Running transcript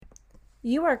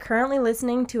You are currently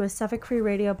listening to a Suffolk Free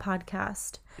Radio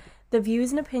podcast. The views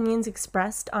and opinions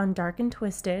expressed on Dark and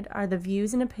Twisted are the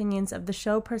views and opinions of the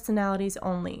show personalities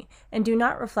only and do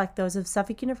not reflect those of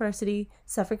Suffolk University,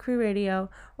 Suffolk Free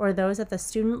Radio, or those at the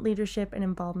Student Leadership and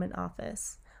Involvement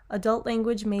Office. Adult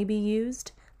language may be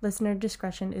used. Listener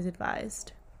discretion is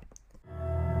advised.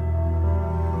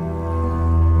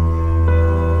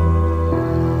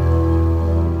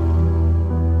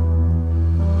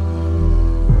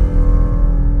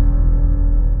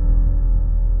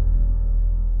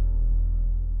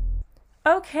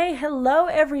 Okay, hello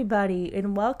everybody,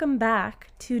 and welcome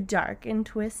back to Dark and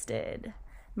Twisted.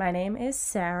 My name is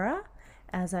Sarah,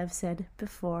 as I've said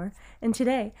before, and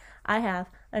today I have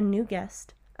a new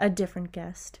guest, a different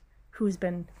guest, who's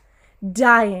been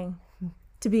dying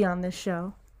to be on this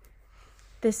show.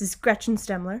 This is Gretchen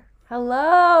Stemler.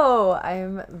 Hello!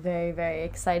 I'm very, very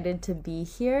excited to be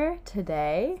here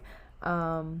today.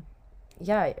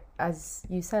 Yeah, as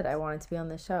you said, I wanted to be on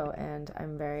the show, and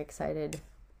I'm very excited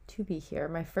to be here.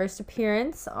 My first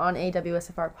appearance on a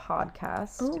WSFR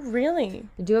podcast. Oh, really?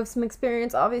 I do have some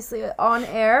experience, obviously, on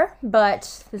air,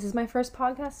 but this is my first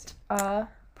podcast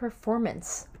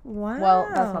performance. Wow. Well,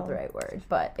 that's not the right word,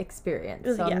 but experience.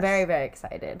 So Yes. I'm very, very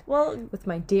excited. Well, with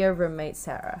my dear roommate,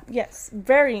 Sarah. yes,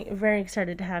 very, very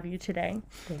excited to have you today.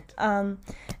 Thank you.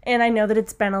 And I know that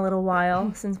it's been a little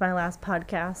while since my last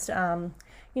podcast.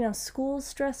 School's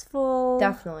stressful.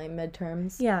 Definitely,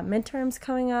 midterms. Yeah, midterms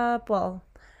coming up. Well,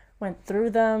 went through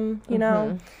them, you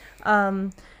know.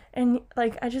 And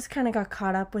like I just kind of got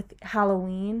caught up with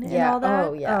Halloween and all that.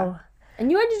 Oh, yeah.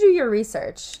 And you had to do your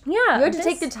research. Yeah. You had to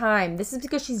take the time. This is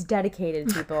because she's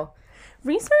dedicated, people.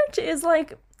 Research is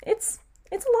like it's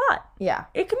a lot. Yeah.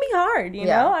 It can be hard, you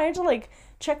know? I had to like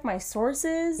check my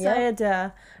sources. Yeah. I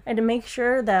had to make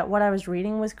sure that what I was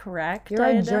reading was correct. You're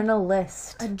a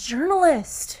journalist. A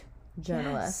journalist.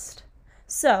 Journalist. Yes.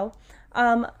 So,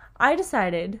 I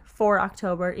decided for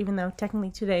October, even though technically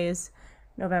today is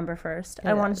November 1st,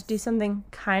 I wanted to do something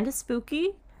kind of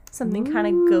spooky, something kind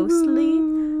of ghostly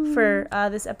for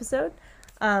this episode.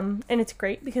 And it's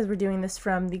great because we're doing this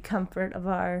from the comfort of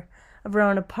our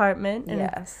own apartment. And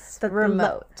Yes. the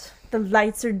remote. The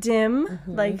lights are dim.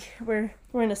 Like we're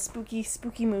in a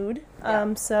spooky mood.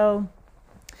 Yeah. So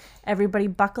everybody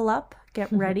buckle up,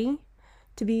 get ready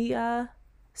to be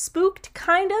spooked,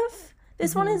 kind of.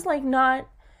 This one is like not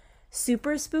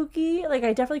super spooky. Like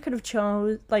I definitely could have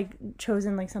chosen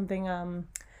like something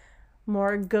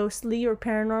more ghostly or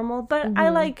paranormal, but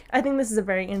I think this is a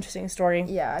very interesting story.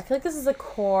 Yeah, I feel like this is a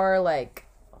core, like,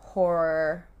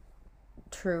 horror,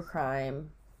 true crime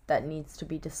that needs to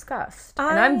be discussed.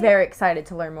 And I'm very excited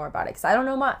to learn more about it because I don't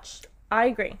know much. I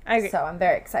agree. So I'm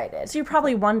very excited. So you're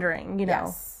probably wondering,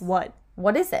 Yes. what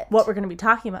is it? we're going to be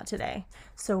talking about today.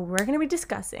 So we're going to be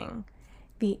discussing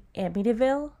the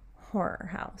Amityville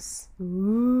Horror House.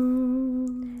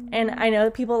 Ooh. And I know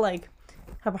that people like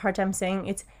have a hard time saying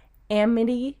it's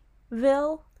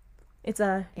Amityville. It's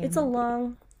a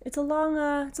long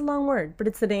word, but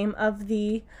it's the name of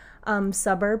the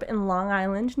suburb in Long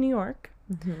Island, New York.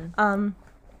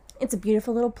 It's a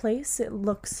beautiful little place. It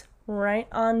looks right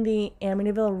on the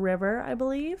Amityville River, I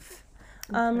believe.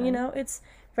 It's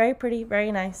very pretty,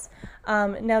 very nice.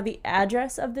 Now the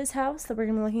address of this house that we're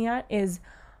going to be looking at is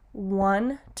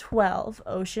 112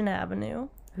 Ocean Avenue.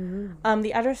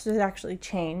 The address was actually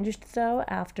changed though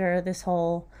after this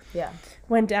whole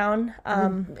went down.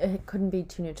 It couldn't be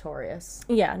too notorious.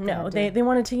 Yeah, no, they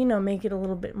wanted to make it a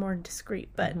little bit more discreet,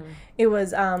 but it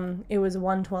was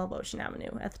 112 Ocean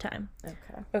Avenue at the time.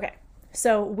 Okay.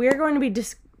 So we're going to be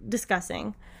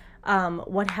discussing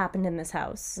what happened in this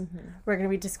house. We're going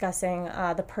to be discussing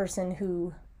the person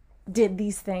who did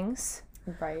these things.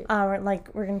 Right.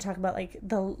 We're going to talk about like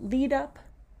the lead up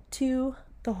to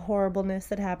the horribleness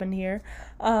that happened here.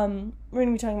 We're going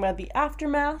to be talking about the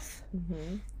aftermath,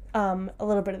 a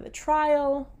little bit of the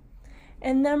trial,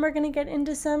 and then we're going to get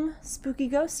into some spooky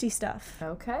ghosty stuff.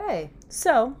 Okay.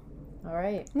 So, all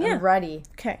right. Yeah. I'm ready.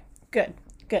 Okay, good.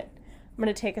 I'm going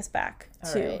to take us back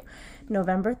to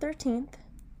November 13th,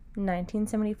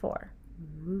 1974.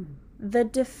 Ooh. The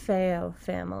DeFeo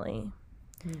family.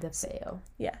 DeFeo.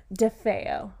 Yeah,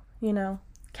 DeFeo,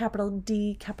 capital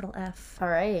D, capital F. All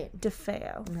right.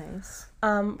 DeFeo. Nice.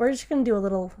 We're just going to do a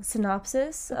little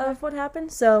synopsis of what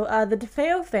happened. So, the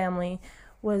DeFeo family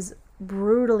was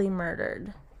brutally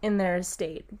murdered in their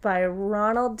estate by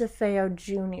Ronald DeFeo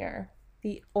Jr.,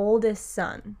 the oldest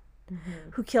son,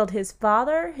 who killed his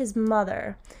father, his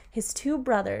mother, his 2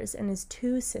 brothers, and his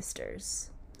 2 sisters.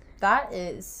 That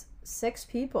is 6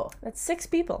 people. That's 6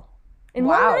 people in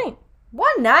Wow. one night.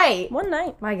 One night. One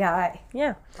night. My guy.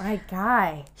 Yeah. My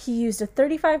guy. He used a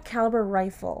 .35 caliber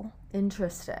rifle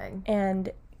Interesting.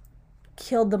 and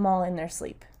killed them all in their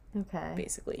sleep, Okay.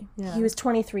 basically. Yeah. He was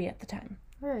 23 at the time.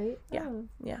 All right. Yeah. Oh,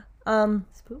 Yeah.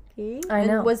 spooky. I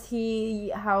know. And was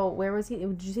he where was he?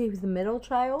 Did you say he was the middle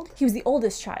child? He was the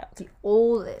oldest child. The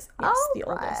oldest. Yes, Oh, the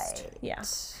oldest. right. Yeah.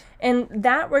 And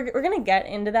that we're going to get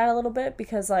into that a little bit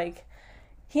because like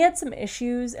he had some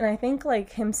issues, and I think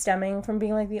like him stemming from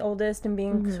being like the oldest and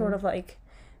being sort of like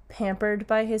pampered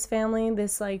by his family,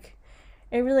 this like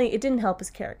it didn't help his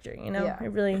character, you know? Yeah. It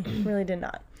really did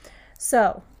not.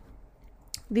 So,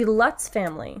 the Lutz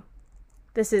family,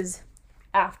 this is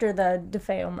after the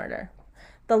DeFeo murder.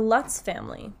 The Lutz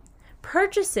family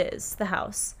purchases the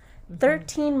house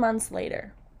 13 months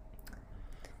later.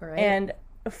 Right. And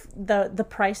the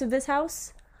price of this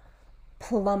house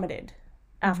plummeted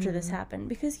after this happened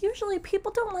because usually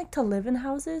people don't like to live in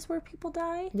houses where people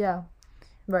die, yeah.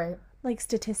 Right. like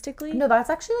statistically. No, that's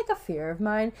actually like a fear of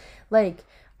mine. Like,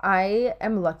 I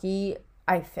am lucky,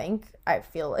 I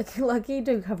feel like lucky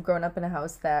to have grown up in a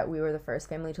house that we were the first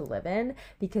family to live in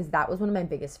because that was one of my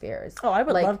biggest fears. Oh, I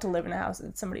would like, love to live in a house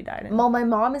that somebody died in. Well, my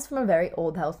mom is from a very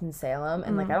old house in Salem,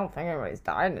 and like I don't think anybody's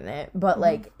died in it, but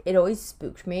like it always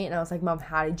spooked me, and I was like, Mom,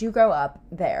 how did you grow up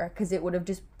there? Because it would have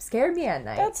just scared me at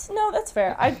night. That's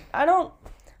fair. I don't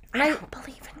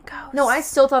believe in ghosts. No, I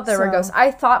still thought there were So- ghosts.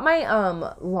 I thought my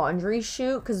laundry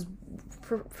chute, because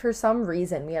for some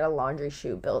reason we had a laundry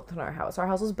chute built in our house. Our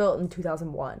house was built in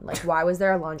 2001. Like, why was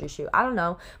there a laundry chute? I don't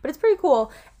know, but it's pretty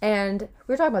cool. And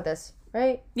we were talking about this,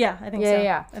 right? Yeah, I think so.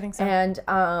 Yeah. I think so. And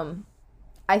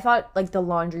I thought like the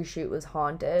laundry chute was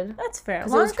haunted. That's fair.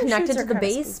 Because it was Laundry connected chutes to are the kinda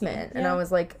spooky. basement, and Yeah. I was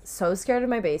like so scared of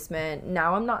my basement.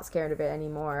 Now I'm not scared of it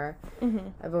anymore.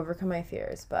 I've overcome my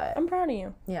fears, but I'm proud of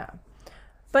you. yeah.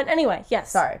 But anyway, yes.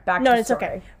 Sorry, back No, to the it's story.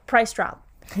 okay. Price drop.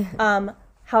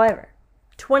 However,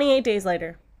 28 days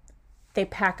later, they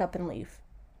pack up and leave.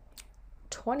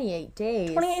 28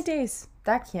 days. 28 days.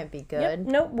 That can't be good. Yep.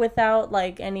 Nope. Without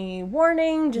like any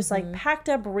warning, just like packed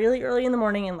up really early in the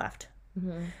morning and left.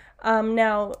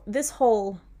 Now this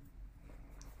whole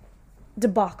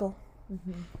debacle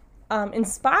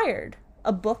inspired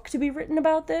a book to be written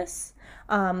about this.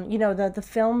 You know, the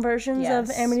film versions of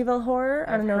Yes. Amityville Horror.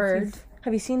 I don't know heard. if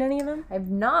have you seen any of them? I've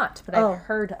not, but Oh. I've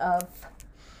heard of.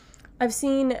 I've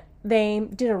seen they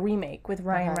did a remake with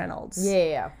Ryan Reynolds.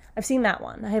 Yeah. I've seen that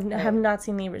one. I have not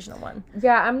seen the original one.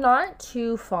 Yeah, I'm not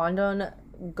too fond on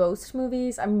ghost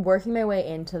movies. I'm working my way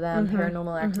into them.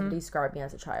 Paranormal Activity scarred me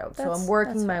as a child, so I'm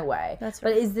working my way. That's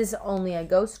But is this only a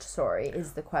ghost story?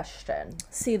 Is the question.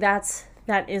 See, that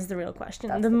is the real question.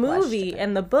 That's the the movie question.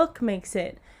 and the book makes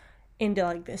it into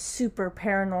like this super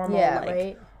paranormal Yeah, like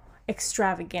right.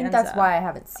 extravaganza. I think that's why I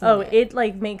haven't seen Oh, it. it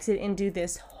like makes it into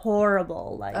this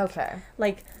horrible like Okay.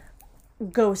 like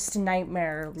ghost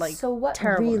nightmare like So what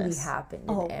terribleness. really happened in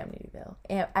Oh.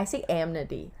 Amityville? I say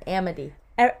Amity.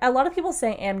 A lot of people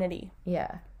say Amity.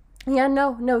 Yeah. Yeah,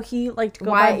 no, he liked to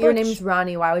go Why by your Butch. name's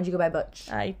Ronnie? Why would you go by Butch?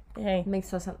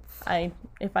 Makes no sense.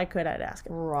 if I could, I'd ask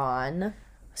him. Ron.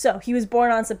 So he was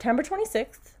born on September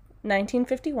 26th,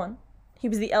 1951. He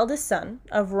was the eldest son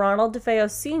of Ronald DeFeo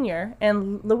Sr.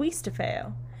 and Louise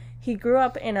DeFeo. He grew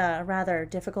up in a rather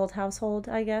difficult household,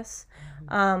 I guess.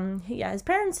 His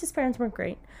parents weren't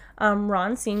great.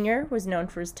 Ron Sr. was known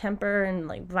for his temper and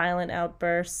like violent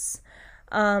outbursts.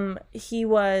 He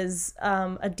was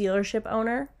a dealership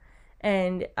owner,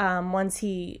 and once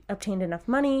he obtained enough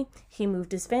money, he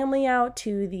moved his family out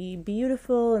to the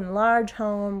beautiful and large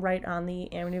home right on the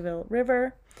Amityville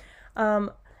River.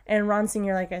 And Ron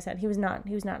Sr., like I said, he was not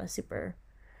a super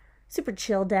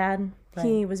chill dad. Right.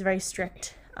 He was very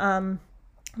strict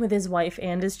with his wife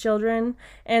and his children,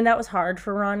 and that was hard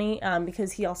for Ronnie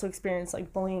because he also experienced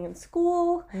like bullying in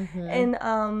school,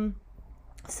 and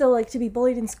so like to be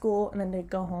bullied in school and then to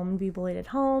go home and be bullied at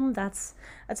home, that's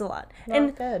a lot.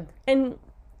 Not good. And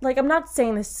like I'm not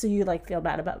saying this so you like feel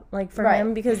bad about like for Right.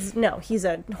 him, because no, he's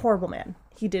a horrible man.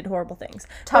 He did horrible things.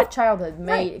 Tough childhood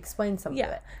may right. explain some of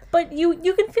Yeah, it. but you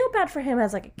can feel bad for him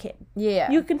as like a kid.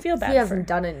 Yeah. You can feel bad He hasn't for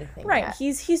done anything right. yet.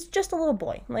 He's just a little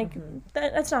boy. Like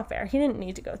that's not fair. He didn't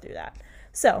need to go through that.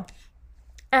 So,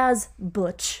 as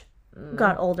Butch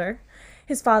got older,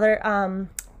 his father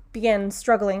began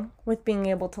struggling with being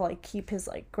able to like keep his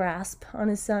like grasp on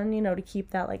his son. You know, to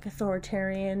keep that like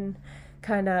authoritarian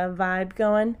kind of vibe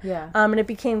going. Yeah. And it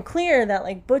became clear that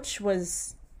like Butch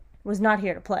was not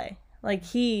here to play. Like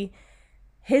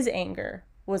his anger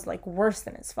was like worse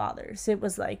than his father's. It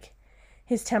was like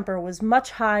his temper was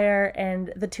much higher,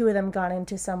 and the two of them got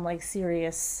into some like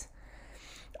serious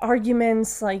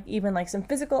arguments, like even like some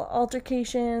physical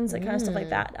altercations, like kind of stuff like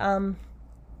that.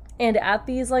 And at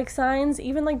these like signs,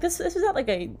 even like this was at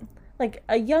like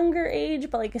a younger age,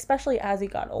 but like especially as he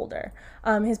got older.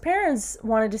 His parents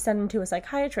wanted to send him to a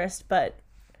psychiatrist, but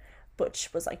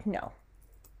Butch was like, no,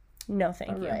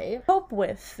 thank you. Right. Cope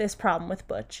with this problem with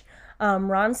Butch,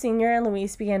 Ron Sr. and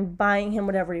Luis began buying him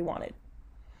whatever he wanted,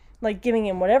 like giving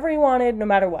him whatever he wanted, no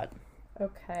matter what.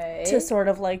 Okay. To sort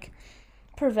of like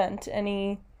prevent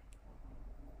any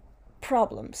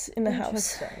problems in the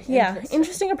house. Yeah,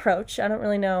 interesting approach. I don't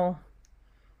really know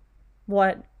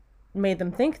what made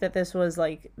them think that this was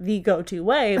like the go-to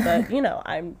way, but you know,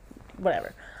 I'm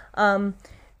whatever.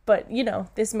 But you know,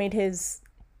 this made his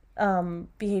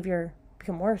behavior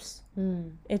become worse.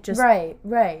 It just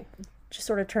right just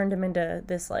sort of turned him into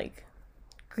this like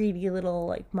greedy little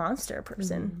like monster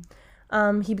person.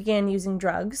 He began using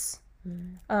drugs,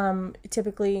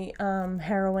 typically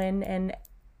heroin and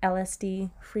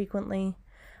LSD frequently,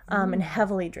 and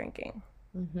heavily drinking,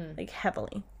 like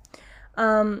heavily.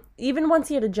 Even once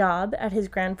he had a job at his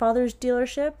grandfather's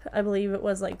dealership, I believe it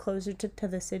was like closer to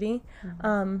the city,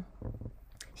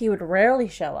 he would rarely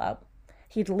show up.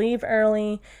 He'd leave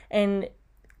early, and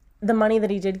the money that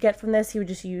he did get from this, he would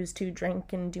just use to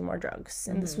drink and do more drugs.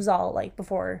 And this was all like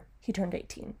before he turned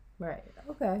 18. Right.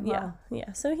 Okay. Yeah.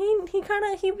 Yeah. So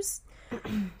he was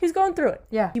going through it.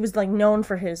 Yeah. He was like known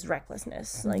for his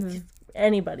recklessness, like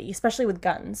anybody, especially with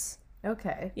guns.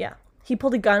 Okay. Yeah. He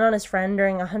pulled a gun on his friend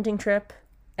during a hunting trip,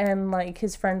 and like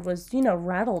his friend was, you know,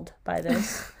 rattled by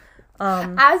this.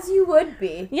 As you would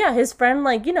be. Yeah, his friend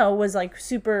like, you know, was like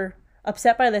super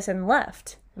upset by this and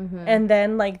left. And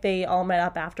then like they all met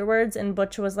up afterwards, and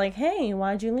Butch was like, "Hey,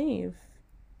 why'd you leave?"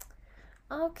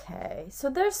 Okay,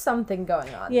 so there's something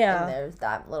going on. Yeah. And there's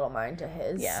that little mind to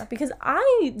his. Yeah, because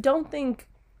I don't think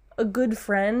a good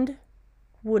friend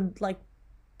would like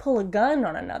pull a gun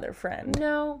on another friend.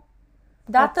 No.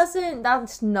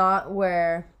 That's not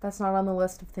on the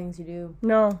list of things you do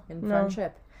No. in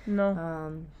friendship.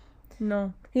 No.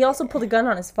 No. He also pulled a gun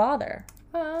on his father.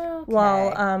 Okay.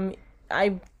 While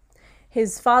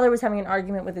his father was having an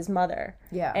argument with his mother.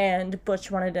 Yeah. And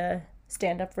Butch wanted to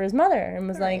stand up for his mother and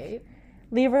was like, Right.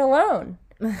 "Leave her alone."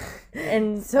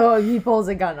 And So he pulls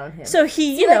a gun on him. so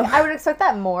he, you like, know, I would expect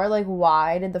that more. Like,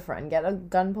 why did the friend get a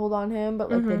gun pulled on him? But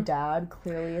like the dad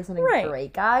clearly isn't a Right.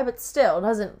 great guy, but still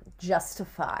doesn't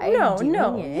justify no,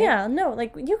 doing it. yeah, no,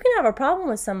 like you can have a problem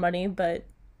with somebody, but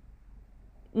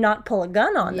not pull a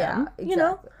gun on them, you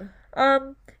know?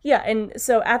 Yeah, and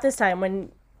so at this time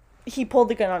when he pulled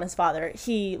the gun on his father,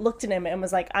 he looked at him and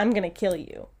was like, "I'm gonna kill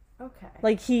you." Okay.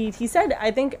 Like he said,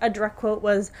 I think a direct quote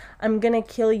was, "I'm gonna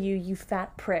kill you, you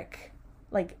fat prick.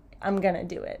 Like, I'm gonna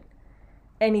do it."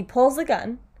 And he pulls the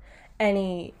gun, and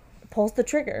he pulls the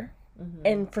trigger,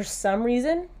 and for some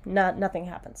reason, nothing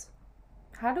happens.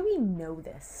 How do we know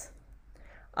this?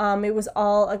 It was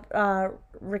all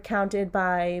recounted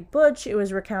by Butch. It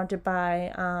was recounted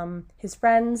by his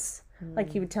friends.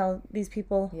 Like he would tell these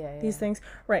people these things,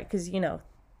 right? Because you know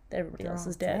everybody else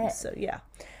is dead. So yeah,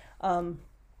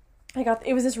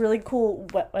 it was this really cool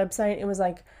website. It was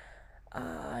like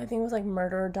I think it was like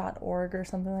murder.org or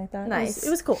something like that. Nice. It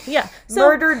was cool. Yeah. So,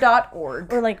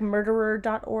 Murder.org. or like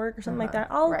murderer.org or something like that.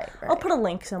 I'll put a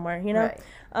link somewhere. You know.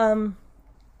 Right.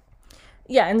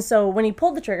 Yeah, and so when he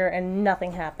pulled the trigger and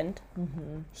nothing happened,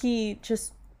 he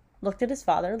just looked at his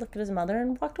father, looked at his mother,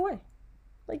 and walked away.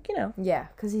 Like, you know. Yeah,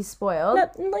 because he's spoiled.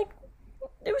 Like,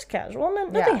 it was casual.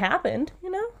 Nothing happened,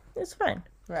 you know? It's fine.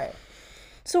 Right.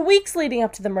 So weeks leading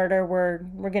up to the murder were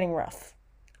getting rough.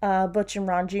 Butch and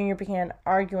Ron Jr. began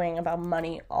arguing about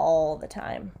money all the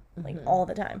time. Like, all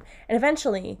the time. And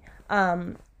eventually,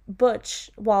 Butch,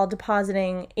 while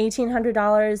depositing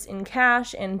 $1,800 in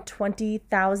cash and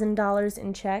 $20,000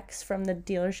 in checks from the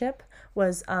dealership,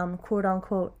 was quote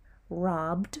unquote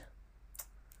robbed.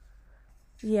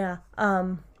 Yeah.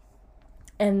 And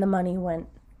the money went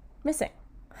missing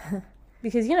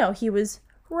because you know he was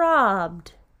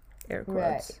robbed. Air quotes.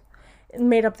 Right. And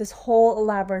made up this whole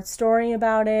elaborate story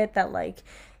about it that like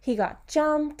he got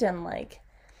jumped and like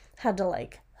had to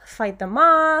like fight them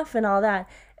off and all that.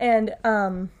 And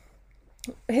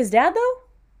his dad though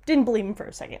didn't believe him for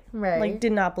a second. Right. Like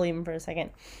did not believe him for a second.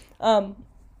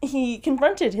 He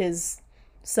confronted his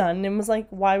son and was like,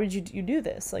 "Why would you do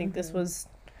this? Like this was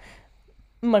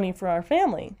money for our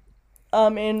family."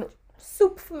 And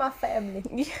soup for my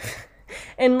family.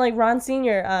 and like Ron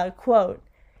Sr. Quote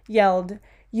yelled,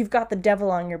 "You've got the devil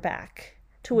on your back."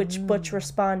 To which Butch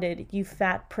responded, "You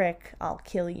fat prick, I'll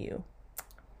kill you."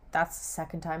 That's the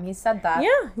second time he said that.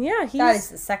 Yeah, That is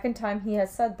the second time he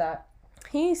has said that.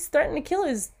 he's threatened to kill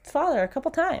his father a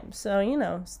couple times. So, you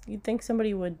know, you'd think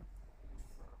somebody would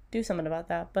do something about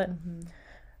that. But,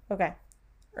 okay.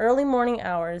 Early morning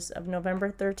hours of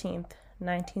November 13th,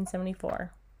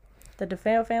 1974. The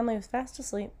DeFeo family was fast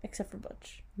asleep, except for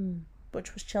Butch.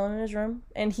 Butch was chilling in his room.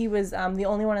 And he was the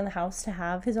only one in the house to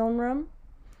have his own room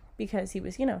because he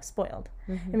was, you know, spoiled.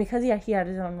 And because he had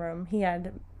his own room, he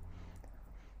had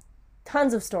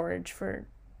tons of storage for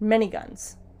many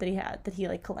guns that he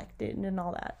like collected and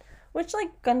all that, which,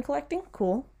 like, gun collecting,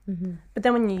 cool. But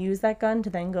then when you use that gun to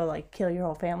then go like kill your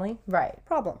whole family,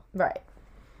 problem.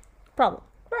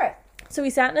 So he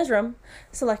sat in his room,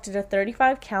 selected a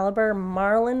 .35 caliber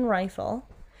Marlin rifle,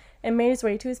 and made his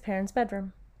way to his parents'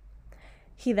 bedroom.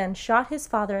 He then shot his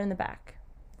father in the back.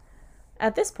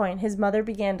 At this point, his mother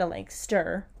began to like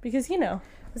stir because, you know,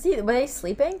 were they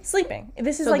sleeping? Sleeping.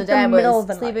 This is So like the dad the middle was of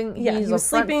the sleeping. night. Yeah, He's he was a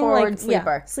front sleeping forward like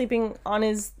sleeper. sleeping on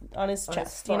his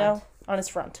chest, you know, on his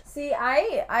front. See,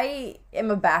 I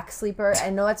am a back sleeper. I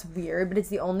know that's weird, but it's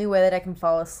the only way that I can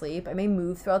fall asleep. I may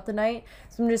move throughout the night,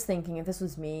 so I'm just thinking if this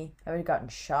was me, I would have gotten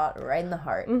shot right in the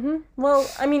heart. Well,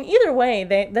 I mean, either way,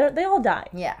 they all die.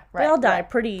 Yeah, right. They all die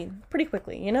pretty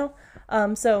quickly, you know.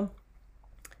 So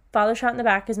father shot in the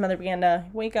back. His mother began to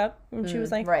wake up, and she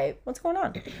was like, "What's going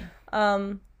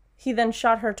on?" He then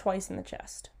shot her twice in the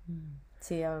chest.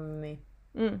 See, me.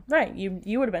 Right,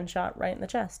 you would have been shot right in the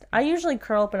chest. I usually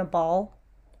curl up in a ball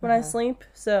when I sleep,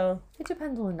 so It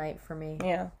depends on the night for me.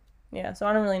 yeah. So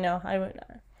I don't really know.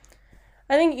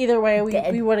 I think either way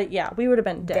we would have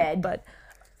been dead. But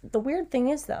the weird thing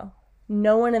is though,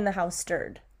 no one in the house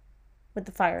stirred with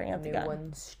the firing of the gun. No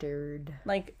one stirred.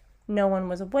 Like no one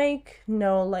was awake.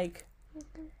 No like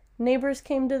neighbors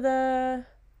came to the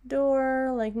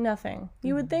door. Like nothing.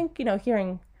 You would think, you know,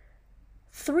 hearing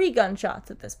 3 gunshots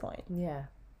at this point. Yeah.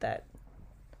 That,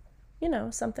 you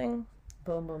know, something.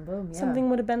 Boom, boom, boom. Yeah. Something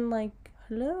would have been like,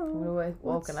 hello. Would have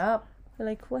woken up.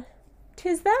 Like what?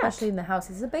 'Tis that. Especially in the house.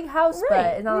 It's a big house,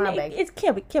 but it's not that big. It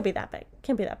can't be that big.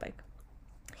 Can't be that big.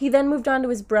 He then moved on to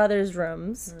his brother's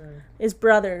rooms. His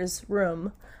brother's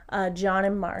room, John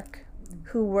and Mark,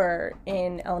 who were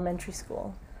in elementary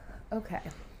school. Okay.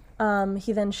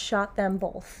 He then shot them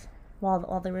both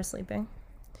while they were sleeping.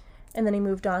 And then he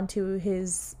moved on to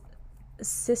his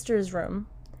sister's room,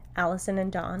 Allison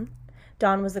and Dawn.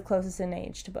 Dawn was the closest in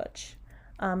age to Butch.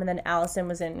 And then Allison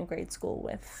was in grade school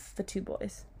with the 2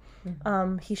 boys.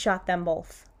 He shot them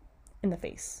both in the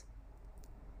face.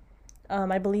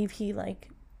 I believe he, like,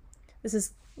 this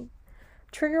is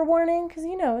trigger warning because,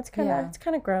 you know, it's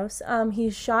kind of gross. He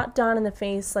shot Dawn in the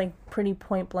face, like, pretty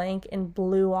point blank and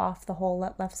blew off the whole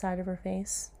left side of her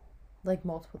face. Like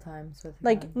multiple times with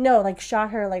like gun. No, like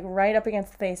shot her like right up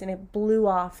against the face and it blew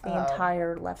off the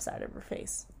entire left side of her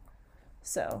face.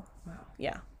 So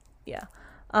yeah.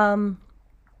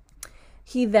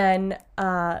 He then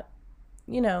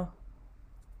you know,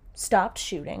 stopped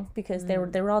shooting because they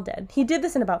were all dead. He did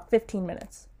this in about 15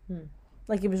 minutes.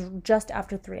 Like it was just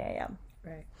after 3 a.m.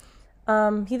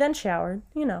 Right. He then showered,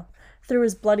 you know, threw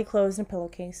his bloody clothes in a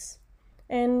pillowcase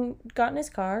and got in his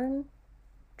car and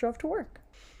drove to work.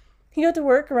 He got to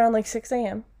work around like 6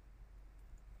 a.m.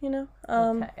 You know?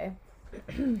 Okay.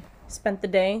 Spent the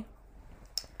day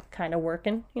kind of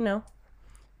working, you know?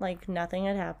 Like nothing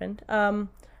had happened.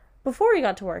 Before he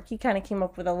got to work, he kind of came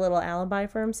up with a little alibi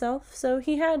for himself. So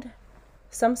he had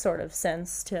some sort of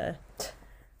sense to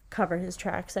cover his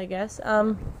tracks, I guess.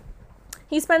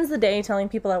 He spends the day telling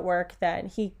people at work that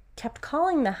he kept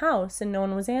calling the house and no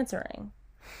one was answering.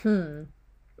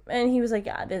 And he was like,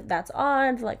 yeah, that's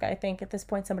odd. Like, I think at this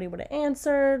point somebody would have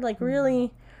answered. Like,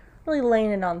 really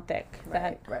laying it on thick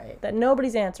that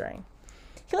nobody's answering.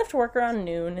 He left work around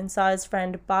noon and saw his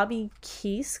friend Bobby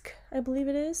Kiesk, I believe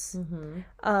it is,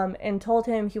 and told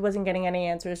him he wasn't getting any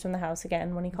answers from the house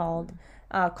again when he called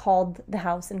the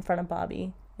house in front of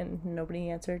Bobby, and nobody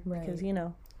answered because, you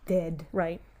know. Dead.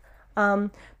 Right.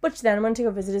 Butch then went to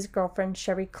go visit his girlfriend,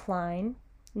 Sherry Klein,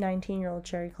 19-year-old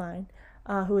Sherry Klein,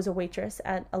 who was a waitress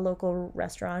at a local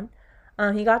restaurant.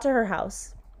 He got to her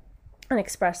house and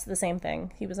expressed the same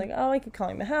thing. He was like, oh, I keep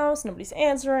calling the house, nobody's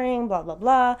answering, blah, blah,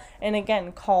 blah. And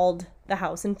again, called the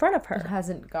house in front of her. It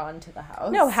hasn't gone to the house.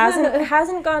 No,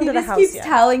 hasn't gone to the house yet. He just keeps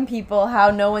telling people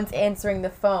how no one's answering the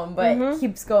phone, but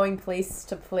keeps going place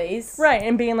to place. Right,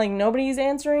 and being like, nobody's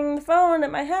answering the phone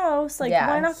at my house. Like,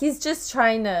 why not? He's just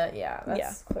trying to,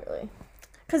 that's clearly.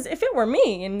 Because if it were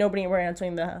me and nobody were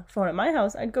answering the phone at my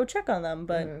house, I'd go check on them.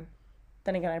 But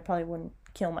then again, I probably wouldn't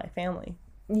kill my family.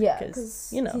 Yeah,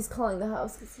 because, you know. He's calling the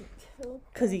house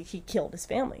because he killed his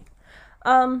family.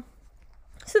 So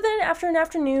then after an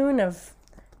afternoon of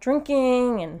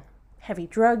drinking and heavy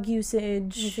drug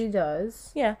usage. Yes, he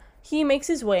does. Yeah. He makes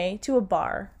his way to a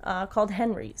bar called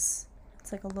Henry's.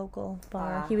 It's like a local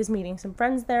bar. He was meeting some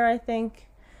friends there, I think.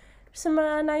 Some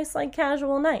nice, like,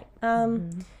 casual night.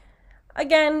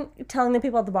 Again, telling the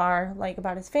people at the bar, like,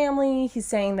 about his family. He's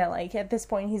saying that, like, at this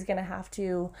point, he's gonna have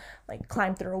to, like,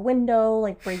 climb through a window,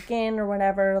 like, break in or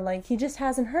whatever. Like, he just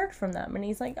hasn't heard from them. And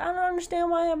he's like, I don't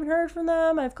understand why I haven't heard from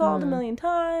them. I've called a million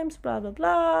times, blah, blah,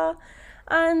 blah.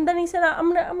 And then he said,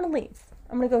 I'm gonna leave.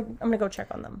 I'm gonna go check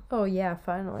on them. Oh, yeah,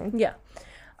 finally. Yeah.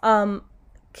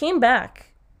 Came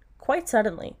back quite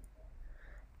suddenly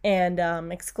and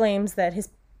exclaims that his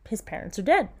parents are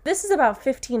dead. This is about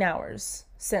 15 hours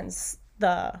since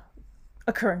the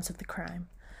occurrence of the crime.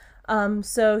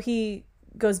 So he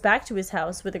goes back to his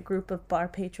house with a group of bar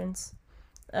patrons.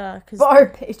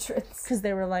 Bar patrons. Because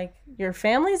they were like, your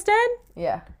family's dead?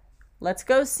 Yeah. Let's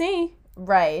go see.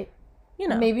 Right. You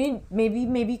know.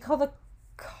 Maybe call the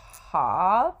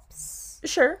cops?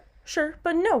 Sure.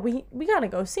 But no, we gotta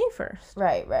go see first.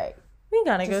 Right. We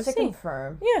gotta go Just to see.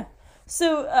 confirm. Yeah.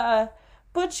 So,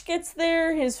 Butch gets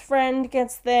there, his friend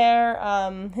gets there,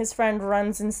 his friend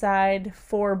runs inside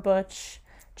for Butch,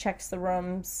 checks the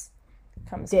rooms,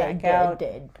 comes back out,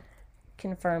 dead.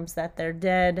 confirms that they're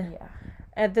dead. Yeah.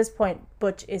 At this point,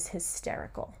 Butch is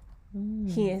hysterical.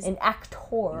 He is An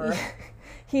actor.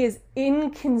 he is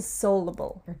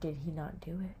inconsolable. Or did he not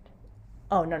do it?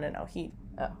 Oh, no. He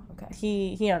Oh, okay.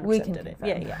 he 100% did it.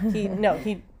 confirm. Yeah.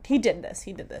 He did this.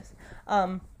 He did this.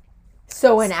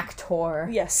 So an actor.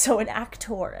 Yes, so an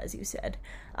actor, as you said,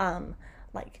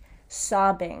 like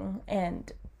sobbing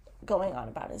and going on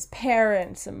about his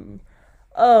parents and,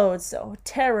 oh, it's so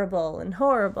terrible and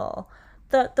horrible.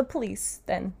 The police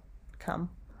then come.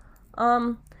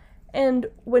 And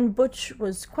when Butch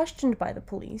was questioned by the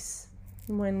police,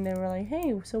 when they were like,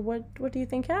 hey, so what do you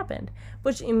think happened?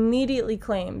 Butch immediately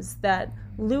claims that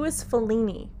Louis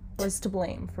Fellini was to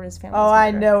blame for his family's murder.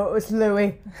 I know it was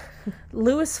Louis.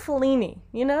 Louis Fellini,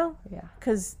 you know? Yeah.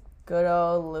 Because Good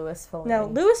old Louis Fellini. now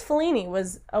Louis Fellini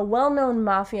was a well-known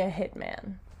mafia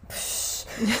hitman.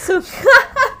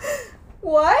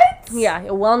 What? Yeah,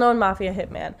 a well-known mafia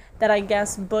hitman that I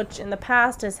guess Butch in the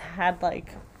past has had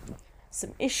like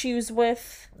some issues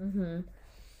with.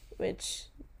 Which,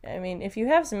 I mean, if you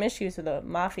have some issues with a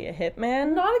mafia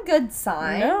hitman, Not a good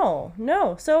sign.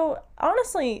 no. So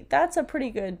honestly, that's a pretty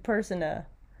good person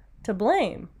to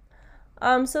blame.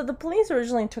 So the police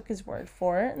originally took his word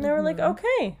for it, and they were like,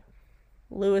 okay,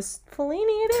 Louis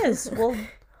Fellini it is.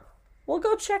 We'll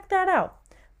go check that out.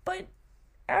 But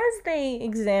as they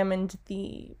examined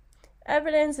the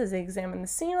evidence, as they examined the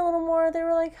scene a little more, they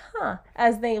were like,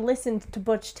 as they listened to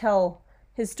Butch tell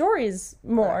his stories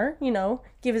more, you know,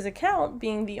 give his account,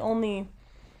 being the only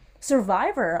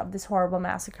survivor of this horrible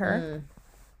massacre,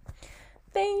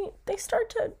 they start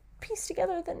to piece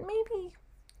together that maybe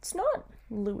it's not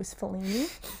Louis Fellini,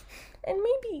 and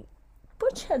maybe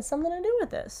Butch had something to do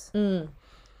with this.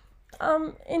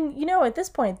 And, you know, at this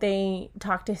point, they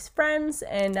talk to his friends,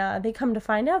 and they come to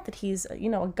find out that he's, you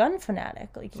know, a gun fanatic.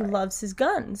 Like, he loves his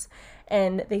guns.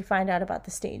 And they find out about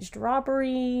the staged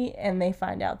robbery, and they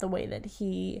find out the way that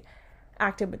he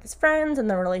acted with his friends and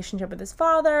the relationship with his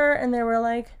father. And they were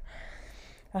like,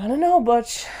 I don't know,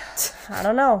 Butch. I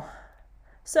don't know.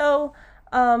 So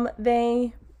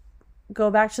they go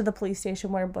back to the police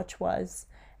station where Butch was,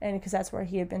 and because that's where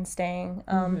he had been staying,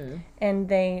 and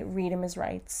they read him his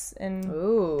rights, and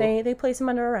they place him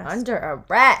under arrest. Under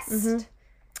arrest.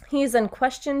 He is then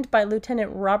questioned by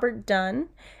Lieutenant Robert Dunn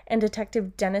and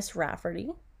Detective Dennis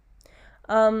Rafferty.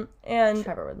 And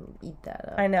Trevor would eat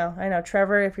that up. I know.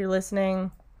 Trevor, if you're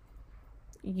listening,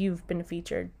 you've been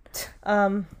featured.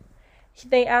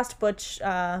 They asked Butch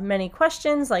many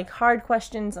questions, like hard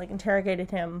questions, like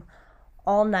interrogated him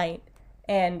all night,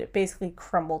 and basically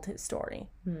crumbled his story.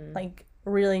 Like,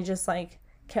 really just, like,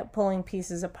 kept pulling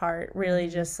pieces apart, really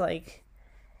just, like,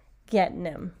 getting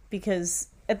him. Because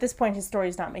at this point, his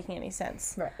story's not making any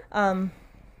sense. Right.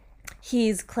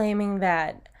 He's claiming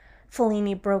that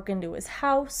Fellini broke into his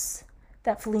house,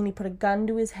 that Fellini put a gun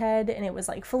to his head, and it was,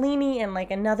 like, Fellini and,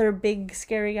 like, another big,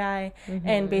 scary guy,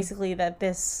 and basically that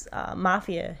this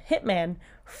mafia hitman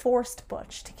forced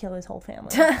Butch to kill his whole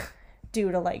family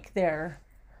due to, like, their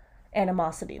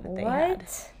animosity that they had.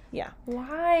 Yeah.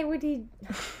 Why would he?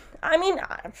 I mean,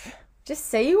 Just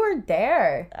say you were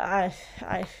there.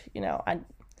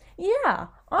 Yeah.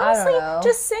 Honestly, know.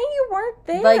 just say you weren't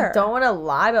there. Like, don't want to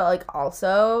lie, but, like,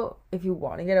 also, if you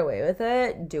want to get away with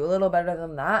it, do a little better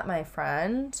than that, my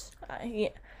friend. Yeah.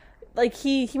 Like,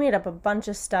 he made up a bunch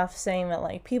of stuff saying that,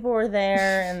 like, people were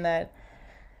there and that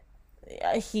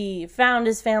he found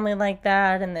his family like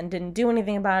that and then didn't do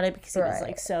anything about it because he was Right.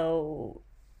 like so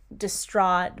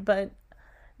distraught. But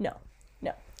no.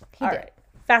 He All did. right.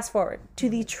 Fast forward to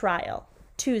the trial.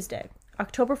 Tuesday,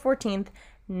 October 14th,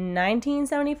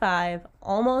 1975,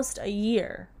 almost a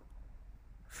year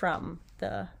from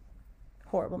the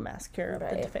horrible massacre of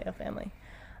Right. the DeFeo family.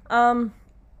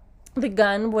 The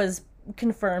gun was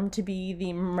confirmed to be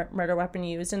the murder weapon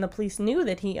used, and the police knew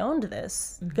that he owned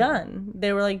this gun.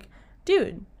 They were like,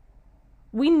 dude,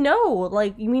 we know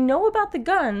about the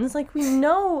guns. Like,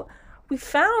 we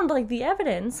found, like, the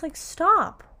evidence. Like,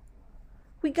 stop.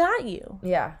 We got you.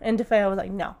 Yeah. And DeFeo was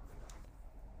like, no.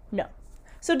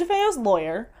 So DeFeo's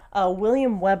lawyer,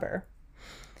 William Weber,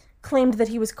 claimed that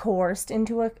he was coerced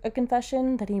into a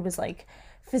confession, that he was, like,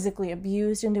 physically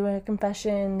abused into a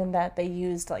confession, and that they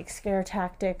used, like, scare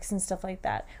tactics and stuff like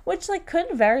that, which, like, could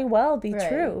very well be Right,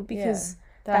 true, because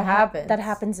yeah. That happens. That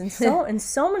happens in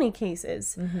so many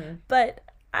cases. But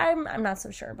I'm not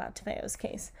so sure about DeFeo's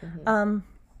case.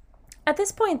 At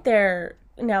this point, they're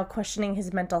now questioning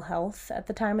his mental health at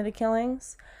the time of the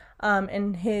killings.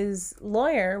 And his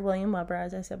lawyer, William Weber,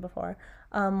 as I said before,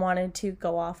 wanted to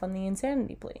go off on the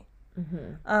insanity plea.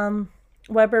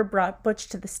 Weber brought Butch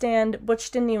to the stand.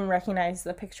 Butch didn't even recognize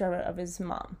the picture of his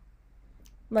mom.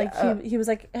 Like, he was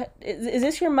like, is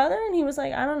this your mother? And he was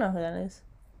like, I don't know who that is.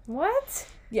 What?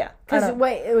 Yeah. Because,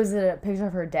 wait, was it a picture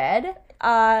of her dead?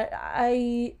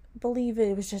 I believe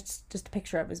it was just a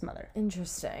picture of his mother.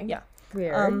 Interesting. Yeah.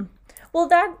 Weird. Well,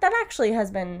 that actually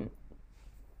has been,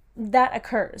 that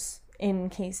occurs in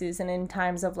cases and in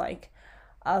times of like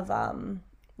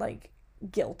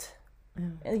guilt.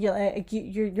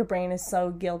 Your brain is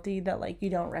so guilty that, like, you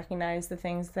don't recognize the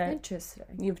things that Interesting.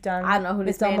 you've done. I don't know who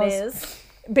this man is.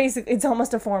 Basically, it's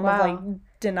almost a form of, Wow. like,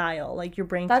 denial. Like, your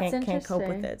brain That's can't cope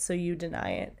with interesting. it, so you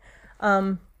deny it.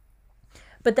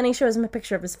 But then he shows him a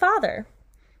picture of his father,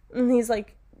 and he's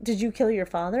like, did you kill your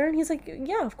father? And he's like,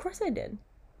 yeah, of course I did.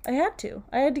 I had to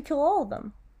kill all of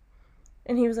them.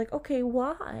 And he was like, okay,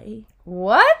 why?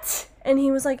 What? And he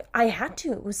was like, I had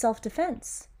to. It was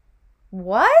self-defense.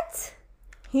 What?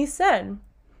 He said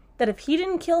that if he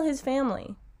didn't kill his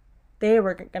family, they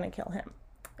were going to kill him.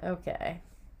 Okay.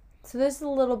 So there's a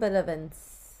little bit of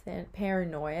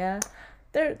paranoia.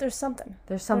 There's something.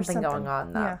 There's something going on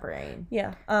in that brain.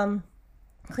 Yeah.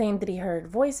 Claimed that he heard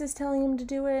voices telling him to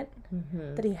do it.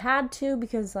 That he had to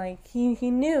because, like,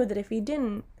 he knew that if he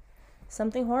didn't,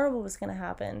 something horrible was going to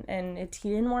happen. And he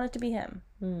didn't want it to be him.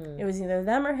 It was either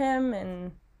them or him,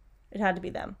 and it had to be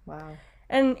them. Wow.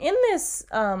 And in this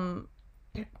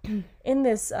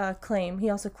claim, he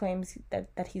also claims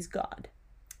that he's God.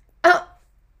 Oh.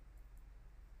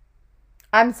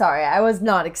 I'm sorry. I was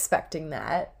not expecting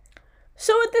that.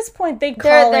 So at this point, they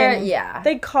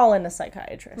They call in a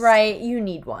psychiatrist. Right. You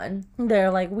need one.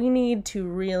 They're like, we need to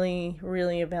really,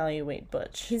 really evaluate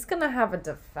Butch. He's going to have a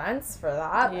defense for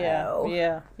that.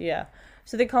 Yeah.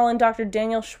 So they call in Dr.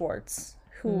 Daniel Schwartz,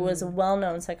 who was a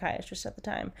well-known psychiatrist at the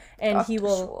time, and Dr.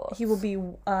 he will be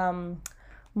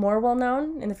more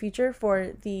well-known in the future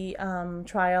for the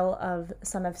trial of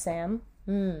Son of Sam.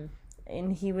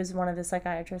 And he was one of the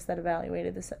psychiatrists that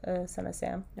evaluated the Son of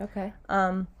Sam. Okay.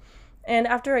 And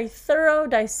after a thorough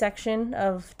dissection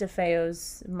of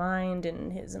DeFeo's mind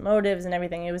and his motives and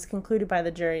everything, it was concluded by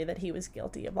the jury that he was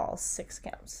guilty of all 6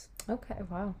 counts. Okay.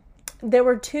 Wow. There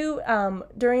were 2,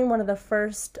 during one of the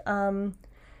first,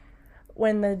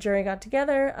 when the jury got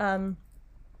together,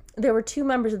 there were 2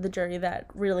 members of the jury that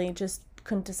really just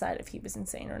couldn't decide if he was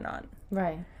insane or not.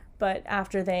 Right. But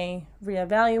after they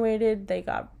reevaluated, they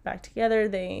got back together,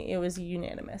 it was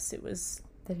unanimous. It was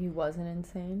That he wasn't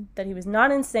insane? that he was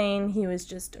not insane, he was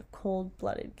just a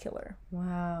cold-blooded killer.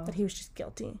 Wow. That he was just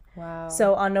guilty. Wow.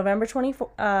 So on November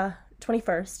 21st,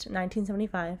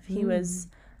 1975, he was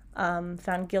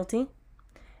found guilty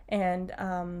and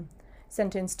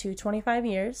sentenced to 25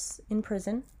 years in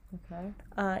prison Okay.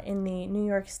 in the New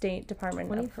York State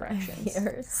Department of Corrections.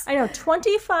 Years. I know,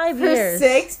 25 For years.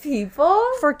 6 people?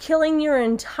 For killing your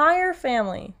entire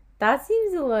family. That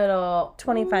seems a little...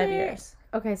 25 meh. years.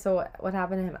 Okay, so what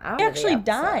happened to him after He actually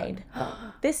the episode? died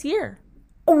this year.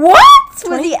 What?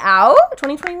 Was he out?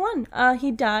 2021.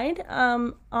 He died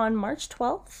on March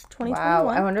 12th, 2021. Wow.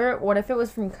 I wonder, what if it was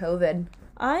from COVID?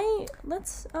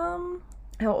 Let's, How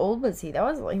old was he? He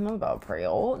must have been pretty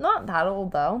old. Not that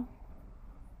old, though.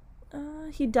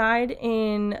 he died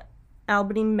in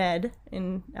Albany Med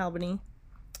in Albany.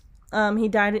 He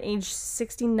died at age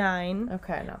 69.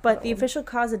 Okay, not But that the old. official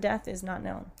cause of death is not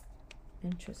known.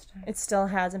 Interesting. It still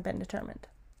hasn't been determined.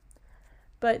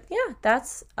 But yeah, that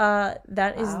is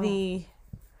Wow. the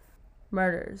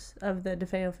murders of the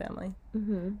DeFeo family.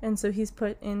 Mm-hmm. And so he was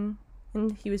put in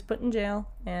jail,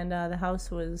 and the house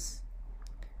was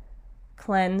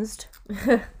cleansed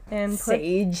and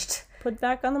put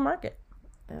back on the market.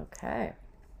 Okay.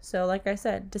 So, like I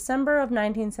said, December of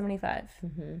 1975,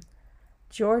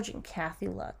 George and Kathy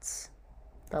Lutz,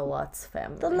 The Lutz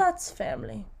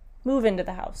family move into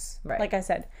the house. Right. Like I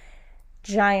said,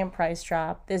 giant price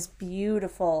drop. This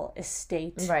beautiful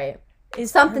estate. Right.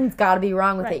 Something's got to be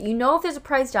wrong with it. You know, if there's a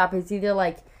price drop, it's either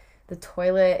like the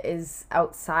toilet is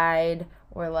outside,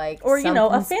 or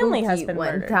a family has been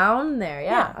murdered down there.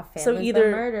 Yeah. A family's so either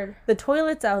been murdered. The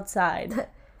toilet's outside,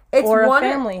 It's or a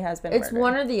family has been murdered. It's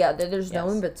one or the other. There's no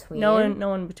in between. No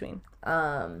in between.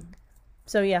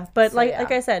 So yeah, but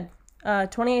like I said,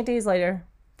 28 days later,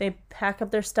 they pack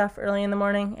up their stuff early in the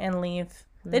morning and leave.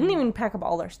 They didn't even pack up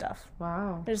all their stuff.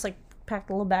 Wow. They just packed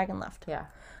a little bag and left. Yeah.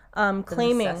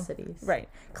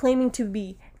 Claiming to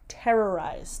be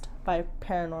terrorized by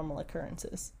paranormal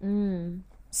occurrences.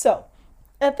 So,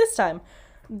 at this time,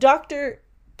 Dr.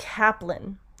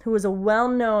 Kaplan, who was a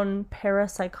well-known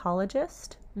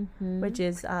parapsychologist, which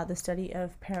is the study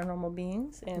of paranormal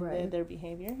beings and their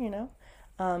behavior,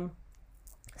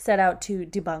 set out to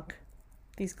debunk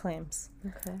these claims.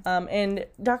 Okay. And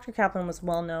Dr. Kaplan was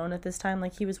well-known at this time.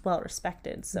 He was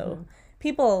well-respected, so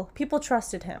people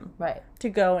trusted him to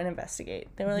go and investigate.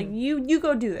 They were like, you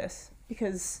go do this,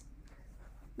 because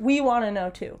we want to know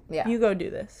too. Yeah. You go do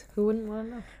this. Who wouldn't want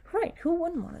to know? Right. Who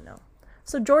wouldn't want to know?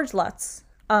 So George Lutz,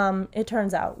 it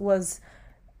turns out, was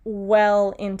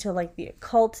well into the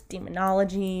occult,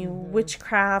 demonology,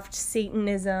 witchcraft,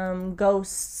 Satanism,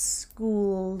 ghosts,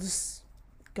 ghouls,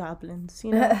 goblins,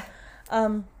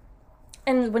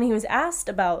 and when he was asked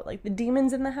about the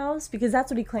demons in the house, because that's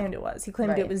what he claimed it was. He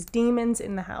claimed it was demons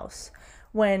in the house.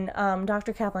 When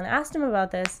Dr. Kaplan asked him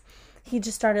about this, he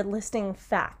just started listing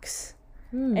facts.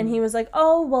 And he was like,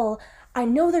 oh, well, I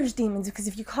know there's demons because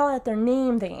if you call out their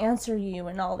name, they answer you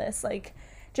and all this.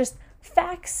 Just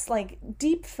facts,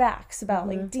 deep facts about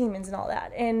demons and all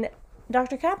that. And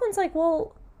Dr. Kaplan's like,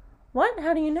 well, what?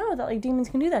 How do you know that demons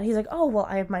can do that? He's like, oh, well,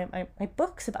 I have my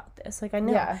books about this. I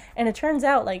know. Yeah. And it turns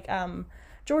out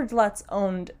George Lutz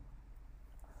owned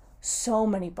so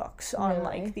many books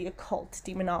on the occult,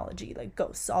 demonology,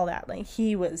 ghosts, all that.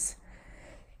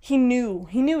 He knew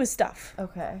his stuff.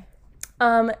 Okay.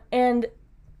 And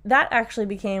that actually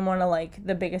became one of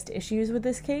the biggest issues with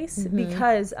this case,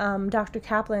 because Dr.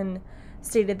 Kaplan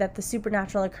stated that the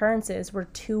supernatural occurrences were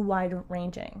too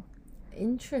wide-ranging.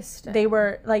 Interesting. They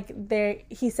were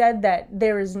he said that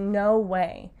there is no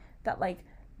way that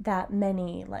that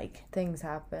many things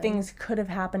happen. Things could have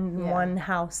happened in one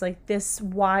house. This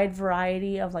wide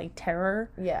variety of terror.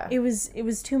 Yeah. It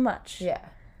was too much. Yeah.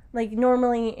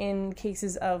 Normally in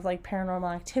cases of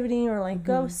paranormal activity or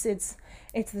ghosts, it's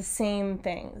the same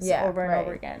things over and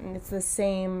over again. And it's the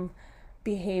same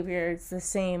behavior. It's the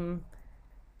same.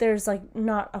 There's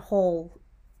not a whole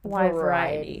wide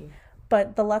variety.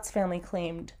 But the Lutz family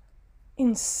claimed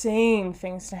insane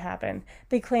things to happen.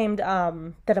 They claimed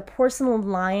that a porcelain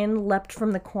lion leapt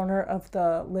from the corner of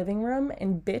the living room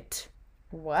and bit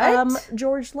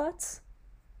George Lutz.